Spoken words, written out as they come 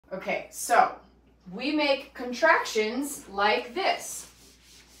Okay, so we make contractions like this.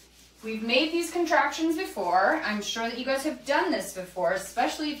 We've made these contractions before. I'm sure that you guys have done this before,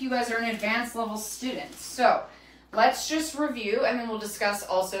 especially if you guys are an advanced level student. So let's just review and then we'll discuss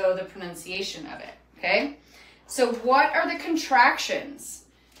also the pronunciation of it, okay? So what are the contractions?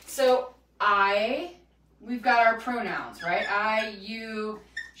 So we've got our pronouns, right? I, you,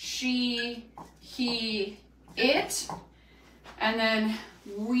 she, he, it, and then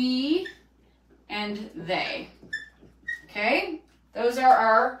we and they, okay? Those are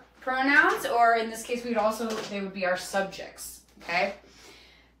our pronouns, or in this case, they would be our subjects, okay?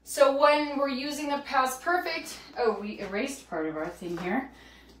 So when we're using the past perfect, oh, we erased part of our thing here.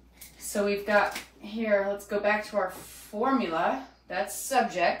 So we've got here, let's go back to our formula. That's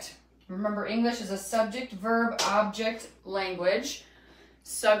subject. Remember, English is a subject, verb, object language.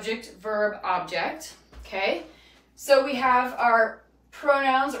 Subject, verb, object, okay? So we have our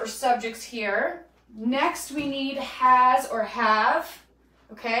pronouns or subjects here. Next, we need has or have,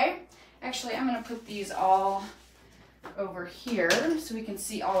 okay? Actually, I'm gonna put these all over here so we can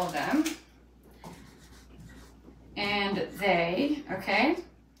see all of them. And they, okay?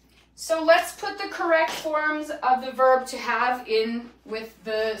 So let's put the correct forms of the verb to have in with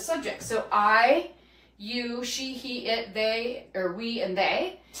the subject. So I, you, she, he, it, they, or we and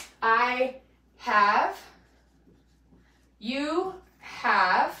they. I have, you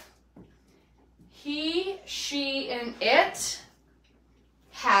have, he, she, and it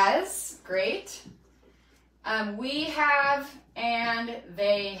has, great. We have and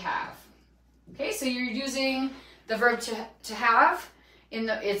they have. Okay, so you're using the verb to have in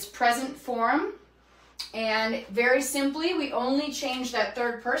its present form. And very simply, we only change that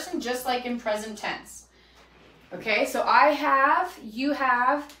third person just like in present tense. Okay, so I have, you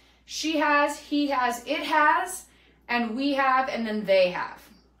have, she has, he has, it has, and we have, and then they have.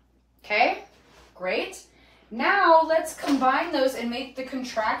 Okay, great. Now let's combine those and make the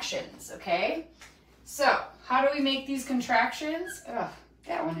contractions, okay? So how do we make these contractions? Ugh,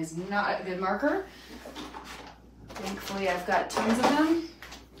 that one is not a good marker. Thankfully, I've got tons of them.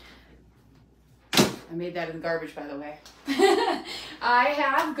 I made that in the garbage, by the way. I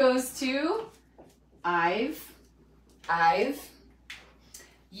have goes to I've.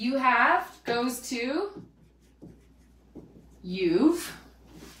 You have goes to you've.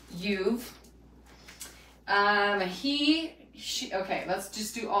 He, she, okay, let's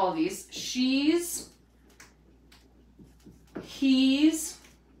just do all of these. She's, he's,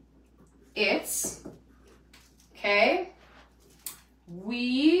 it's, okay.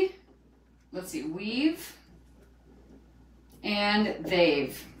 We, let's see, we've, and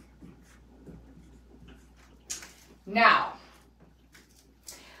they've. Now,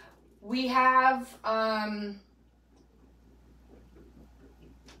 we have,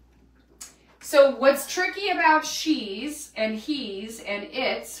 so what's tricky about she's and he's and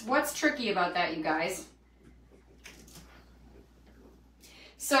it's, what's tricky about that, you guys?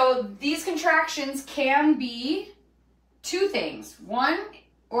 So these contractions can be two things, one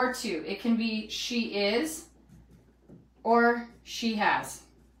or two. It can be she is or she has.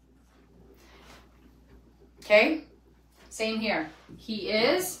 Okay, same here. He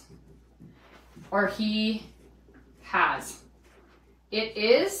is or he has. It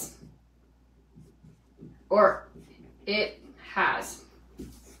is or it has.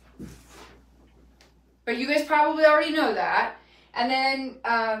 But you guys probably already know that. And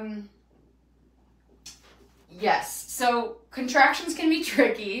then, yes, so contractions can be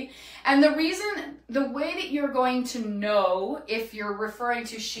tricky. And the way that you're going to know if you're referring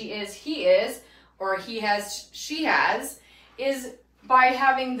to she is, he is, or he has, she has, is by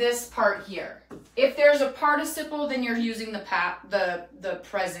having this part here. If there's a participle, then you're using the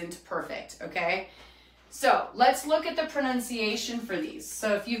present perfect, okay? So let's look at the pronunciation for these.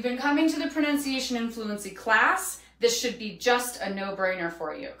 So if you've been coming to the pronunciation and fluency class, this should be just a no-brainer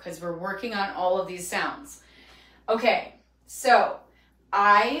for you because we're working on all of these sounds. Okay, so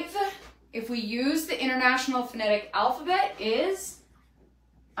if we use the International Phonetic Alphabet, is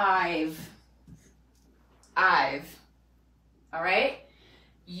I've. All right?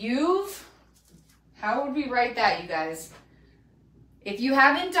 You've, how would we write that, you guys? If you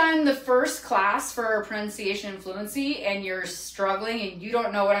haven't done the first class for pronunciation and fluency and you're struggling and you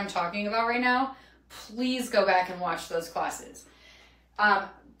don't know what I'm talking about right now, please go back and watch those classes.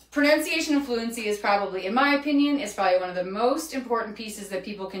 Pronunciation and fluency is probably, in my opinion, is probably one of the most important pieces that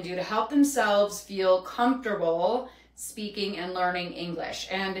people can do to help themselves feel comfortable speaking and learning English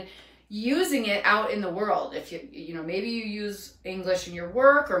and using it out in the world. If you know, maybe you use English in your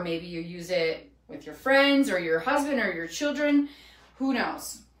work, or maybe you use it with your friends or your husband or your children, who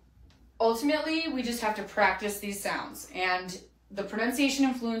knows? ultimately, we just have to practice these sounds. And the pronunciation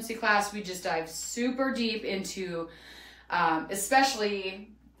and fluency class, we just dive super deep into,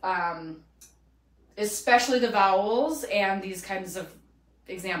 especially the vowels and these kinds of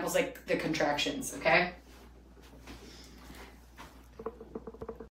examples like the contractions, okay?